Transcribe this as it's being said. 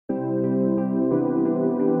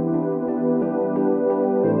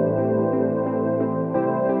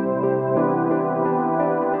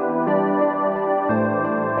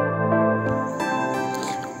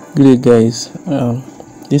Good guys,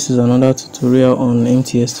 this is another tutorial on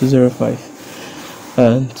MTS 205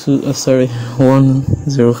 and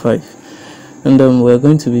 105, and we're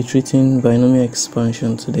going to be treating binomial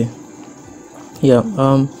expansion today. The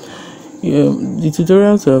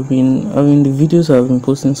tutorials the videos I've been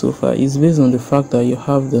posting so far is based on the fact that you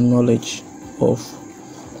have the knowledge of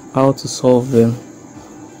how to solve them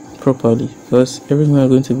properly, because everything I'm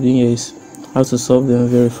going to be doing here is how to solve them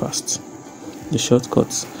very fast, the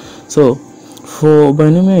shortcuts. So for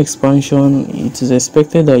binomial expansion, it is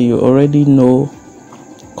expected that you already know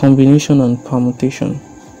combination and permutation.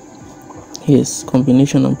 Yes,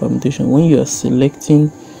 combination and permutation. When you are selecting,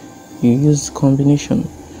 you use combination.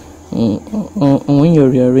 When you're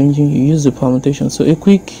rearranging, you use the permutation. So a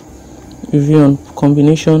quick review on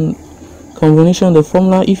combination. The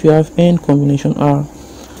formula, if you have n combination r,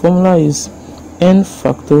 formula is n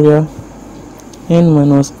factorial n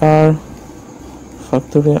minus r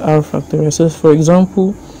factorial r factorial. So for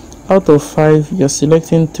example, out of 5 you're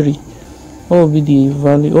selecting 3. What will be the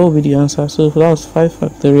value? What will be the answer? So that was 5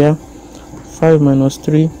 factorial 5 minus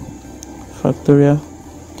 3 factorial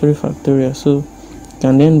 3 factorial. So you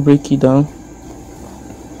can then break it down.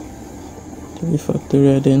 3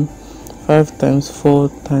 factorial, then 5 times 4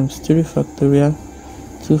 times 3 factorial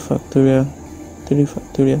 2 factorial 3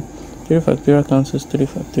 factorial. 3 factorial cancels 3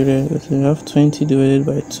 factorial, so you have 20 divided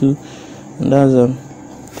by 2, and that's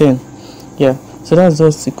 10. So that's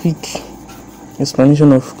just a quick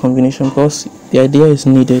explanation of combination, because the idea is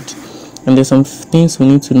needed and there's some things we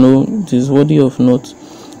need to know. It is worthy of note.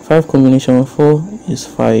 5 combination of 4 is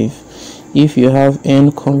 5. If you have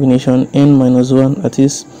n combination n minus 1, that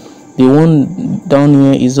is the one down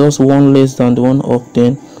here is just one less than the one up,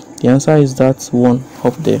 then the answer is that one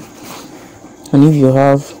up there. And if you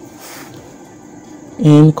have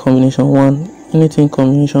n combination 1, anything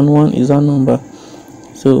combination 1 is that number.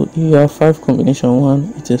 So if you have 5 combination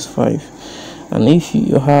 1, it is 5. And if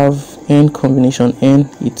you have n combination n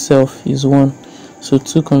itself is 1, so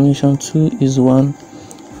 2 combination 2 is 1,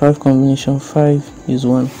 5 combination 5 is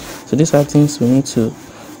 1. So these are things we need to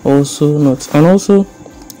also note. And also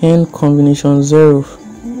n combination 0,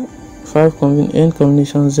 n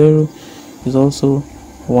combination 0 is also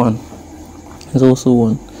 1.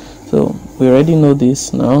 So we already know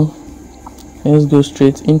this. Now let's go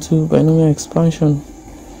straight into binomial expansion.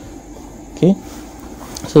 Okay,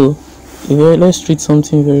 so let's treat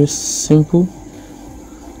something very simple.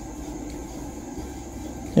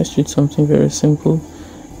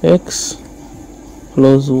 X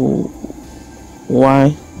plus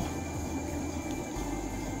y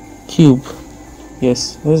cube.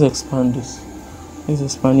 Yes, let's expand this.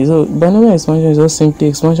 So binomial expansion is just simply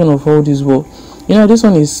expansion of all these. Well, this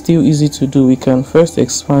one is still easy to do. We can first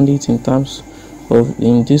expand it in terms of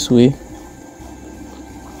in this way,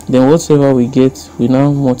 then whatever we get, we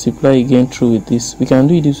now multiply again through with this. We can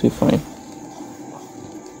do it this way, fine.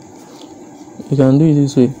 We can do it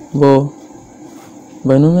this way, but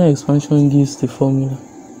binomial expansion gives the formula.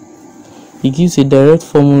 It gives a direct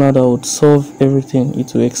formula that would solve everything.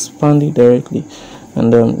 It will expand it directly,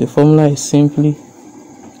 and the formula is simply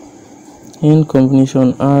n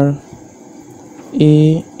combination r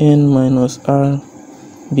a n minus r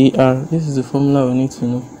b r. This is the formula we need to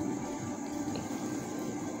know.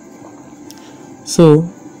 So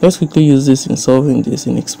let's quickly use this in solving this,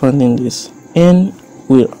 in expanding this. N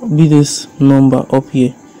will be this number up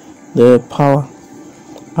here, the power.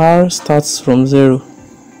 R starts from 0.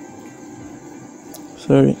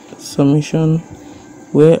 Summation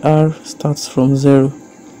where r starts from 0,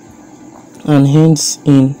 and hence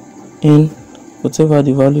in n, whatever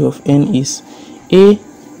the value of n is, a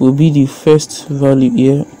will be the first value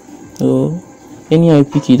here, so any I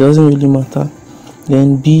pick, it doesn't really matter.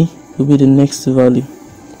 Then b will be the next value.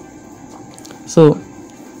 So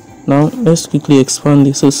now let's quickly expand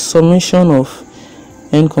this. So summation of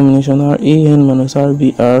n combination r a n minus r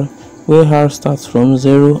b r, where r starts from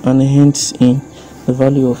 0 and hence in the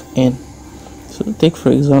value of n. So take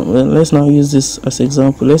for example, let's now use this as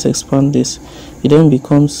example. Let's expand this. It then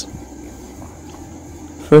becomes,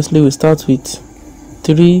 firstly we start with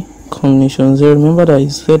 3 combination 0. Remember that I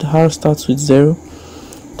said r starts with 0.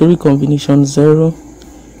 3 combination 0,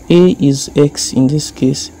 a is x, in this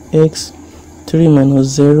case x, 3 minus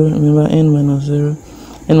 0, remember n minus 0,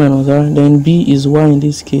 n minus r, then b is y, in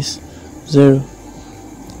this case 0.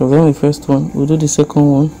 So then the first one, we'll do the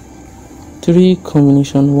second one. 3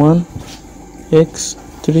 combination 1, x,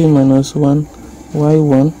 3 minus 1, y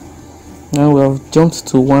 1. Now we have jumped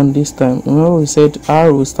to 1 this time. Remember we said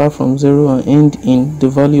r will start from 0 and end in the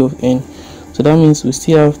value of n. So that means we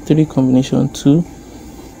still have 3 combination 2,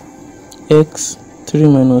 x, 3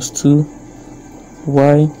 minus 2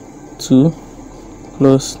 y2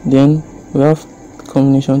 plus, then we have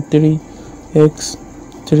combination 3x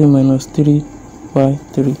 3 minus 3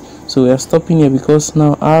 y3. So we are stopping here because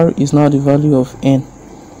now r is now the value of n.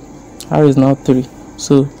 R is now 3.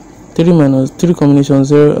 So 3 minus 3 combination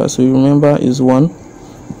 0, as we remember, is 1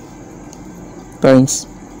 times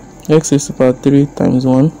x raised to the power 3 times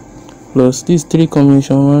 1 plus this 3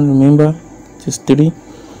 combination 1, remember, it is 3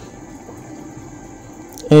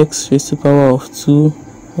 x raised to the power of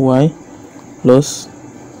 2y plus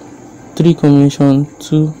 3 combination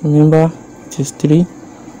 2, remember, it is 3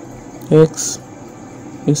 x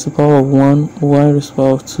raised to the power of 1 y raised to the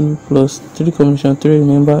power of 2 plus 3 combination 3,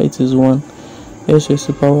 remember, it is 1 x raised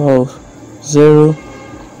to the power of 0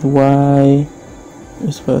 y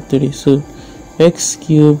raised to the power 3. So x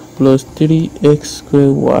cubed plus 3x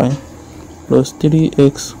squared y plus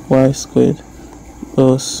 3xy squared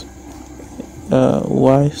plus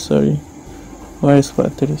y raised to the power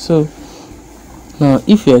 3. So now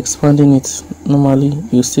if you're expanding it normally,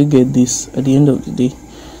 you still get this at the end of the day.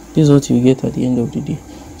 This is what you get at the end of the day.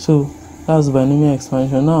 So that's binomial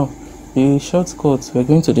expansion. Now the shortcut, we're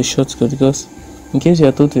going to the shortcut because in case you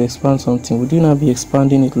are told to expand something, would you not be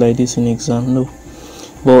expanding it like this in exam? No.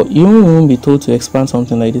 But you won't be told to expand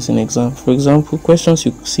something like this in exam. For example, questions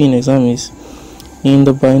you see in exam is in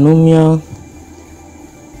the binomial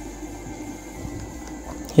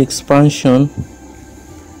expansion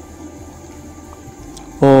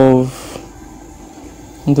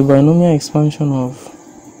of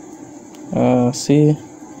say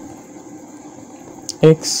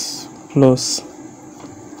x plus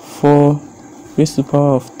 4 raised to the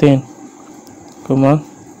power of 10, comma,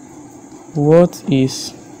 what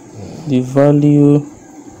is the value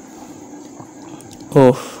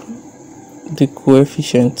of the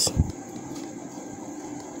coefficient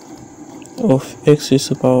of x raised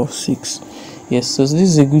to the power of 6? Yes, so this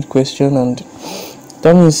is a good question, and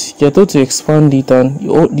that means you're told to expand it and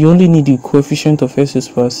you only need the coefficient of x raised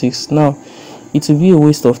to the power 6. Now it will be a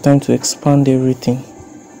waste of time to expand everything.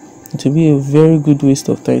 It will be a very good waste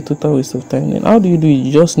of time, total waste of time. Then how do? You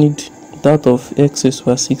just need that of x raised to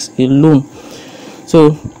the power 6 alone.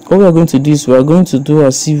 So what we are going to do is we are going to do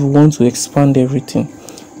as if we want to expand everything,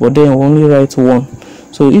 but then we only write 1.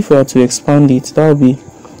 So if we are to expand it, that will be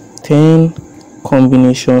 10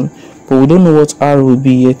 combination, but we don't know what r will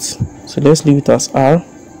be yet, so let's leave it as r.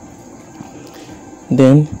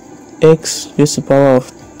 Then x raised to the power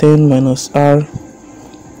of 10 minus r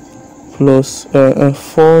plus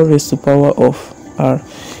 4 raised to the power of r.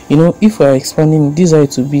 You know, if we are expanding, this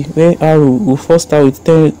is to be where r will first start with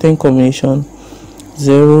 10 combination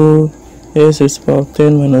 0 x raised to the power of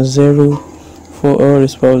 10 minus 0 4 r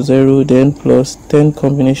raised to the power of 0, then plus 10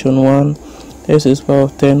 combination 1 x raised to the power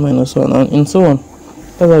of 10 minus 1, and so on.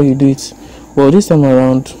 That's how you do it. Well, this time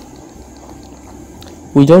around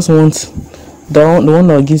we just want the one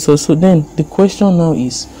that gives us. So then the question now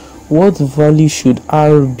is, what value should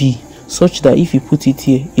r be such that if you put it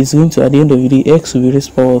here, it's going to, at the end of the day, x will be raised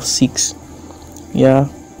to the power of 6. Yeah,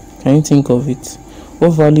 can you think of it?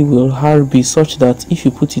 What value will r be such that if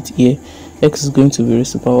you put it here, x is going to be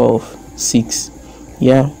raised to the power of 6?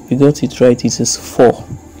 Yeah, you got it right. It is 4.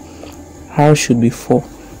 R should be 4.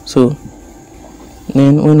 So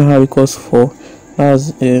then when r equals 4,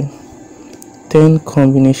 that's a 10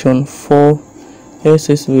 combination 4 x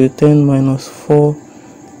is to be 10 minus 4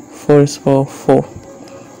 raised to the power of 4,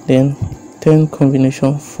 then 10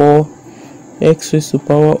 combination 4 x raised to the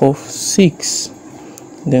power of 6,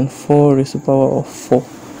 then 4 raised to the power of 4.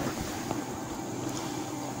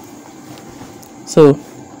 So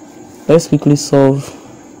let's quickly solve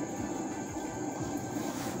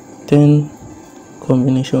 10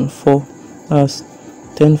 combination 4 as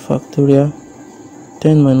 10 factorial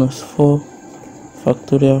 10 minus 4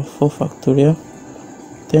 factorial 4 factorial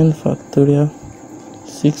 10 factorial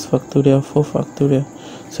 6 factorial 4 factorial.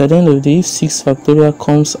 So at the end of the day, if 6 factorial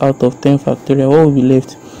comes out of 10 factorial, what will be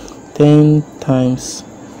left? 10 times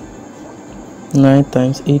 9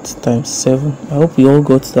 times 8 times 7. I hope you all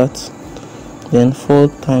got that. Then 4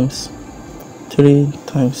 times 3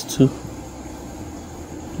 times 2.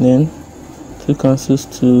 Then 2 cancels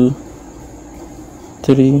to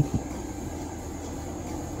 3,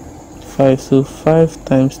 5. So 5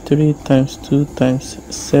 times 3 times 2 times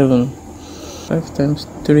 7. 5 times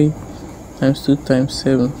 3 times 2 times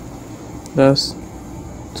 7. That's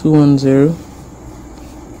 210.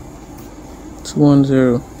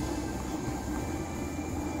 210.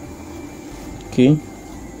 Okay,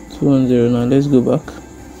 210. Now let's go back.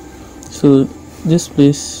 So this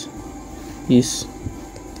place is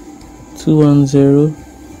 210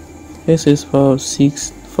 x raised to the power of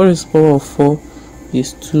 6, 4 raised to the power of 4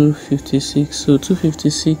 is 256. So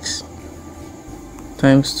 256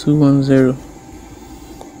 times 210,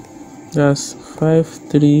 that's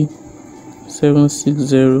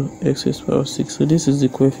 53760 x raised to the power of 6. So this is the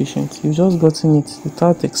coefficient. You've just gotten it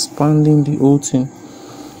without expanding the whole thing.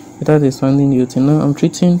 Now I'm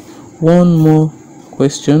treating one more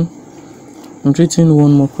question.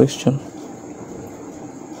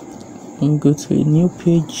 Let me go to a new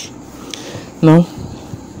page. Now,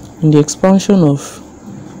 in the expansion of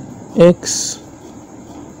x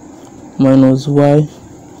minus y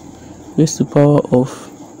raised to the power of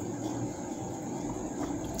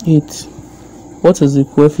 8, what is the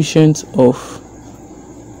coefficient of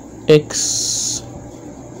x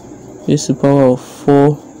raised to the power of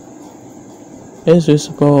 4, x raised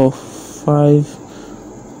to the power of 5,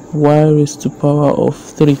 y raised to the power of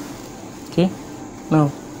 3? Okay,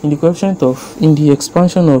 now in the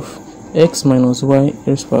expansion of x minus y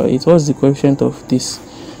raised to the power 8, what's the coefficient of this?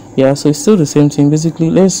 Yeah, so it's still the same thing. Basically,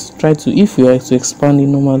 let's try to, if we are to expand it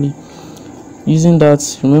normally using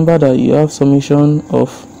that, remember that you have summation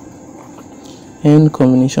of n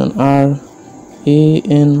combination r a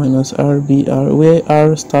n minus r b r, where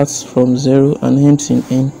r starts from 0 and ends in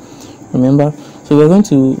n. Remember, so we're going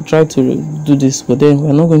to try to do this, but then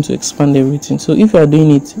we're not going to expand everything. So if you are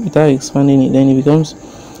doing it without expanding it, then it becomes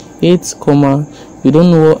 8 comma, we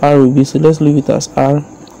don't know what r will be, so let's leave it as r.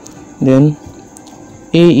 Then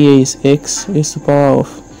a here is x raised to the power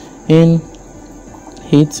of n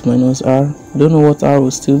 8 minus r, we don't know what r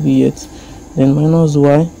will still be yet. Then minus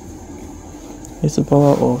y raised to the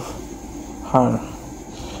power of r.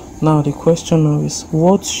 Now the question now is,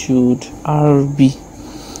 what should r be,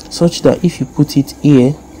 such that if you put it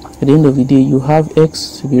here, at the end of the day you have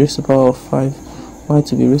x to be raised to the power of 5, y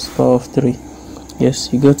to be raised to the power of 3. Yes,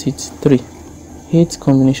 you got it. 3, 8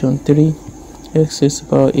 combination 3, x raised to the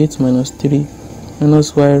power 8 minus 3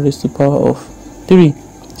 minus y raised to the power of 3.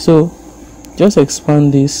 So just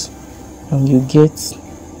expand this and you get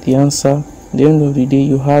the answer. At the end of the day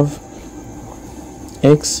you have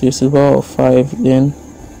x raised to the power of 5, then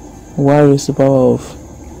y raised to the power of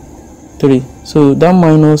 3. So that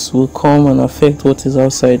minus will come and affect what is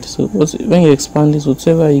outside. So when you expand this,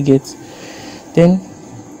 whatever you get, then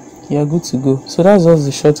you are good to go. So that's just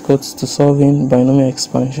the shortcuts to solving binomial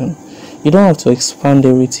expansion. You don't have to expand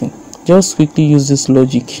everything. Just quickly use this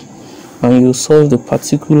logic and you'll solve the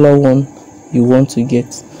particular one you want to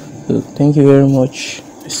get. So thank you very much.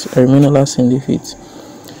 I remain Alas in defeat.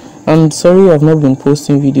 And sorry I've not been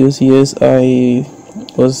posting videos. Yes, I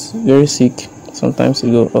was very sick some times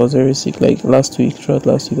ago. I was very sick, like throughout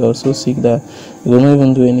last week I was so sick that I could not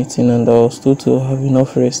even do anything, and I was told to have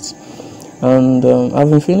enough rest. And I've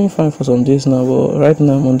been feeling fine for some days now, but right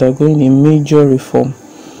now I'm undergoing a major reform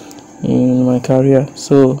in my career,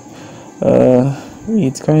 so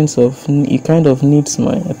it kind of needs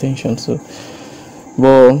my attention. So,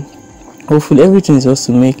 but hopefully everything is just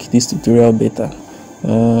to make this tutorial better.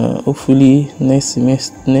 Hopefully next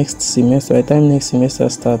semester, by the time next semester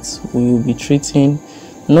starts, we will be treating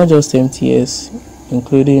not just MTS,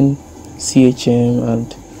 including CHM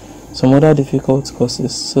and some other difficult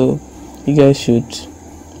courses. So you guys should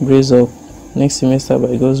brace up. Next semester,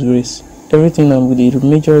 by God's grace, everything with the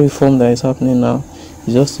major reform that is happening now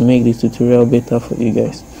is just to make the tutorial better for you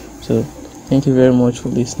guys. So thank you very much for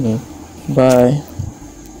listening. Bye,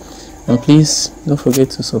 and please don't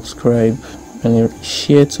forget to subscribe and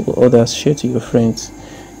share to others, share to your friends,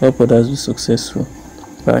 help others be successful.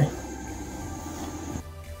 Bye.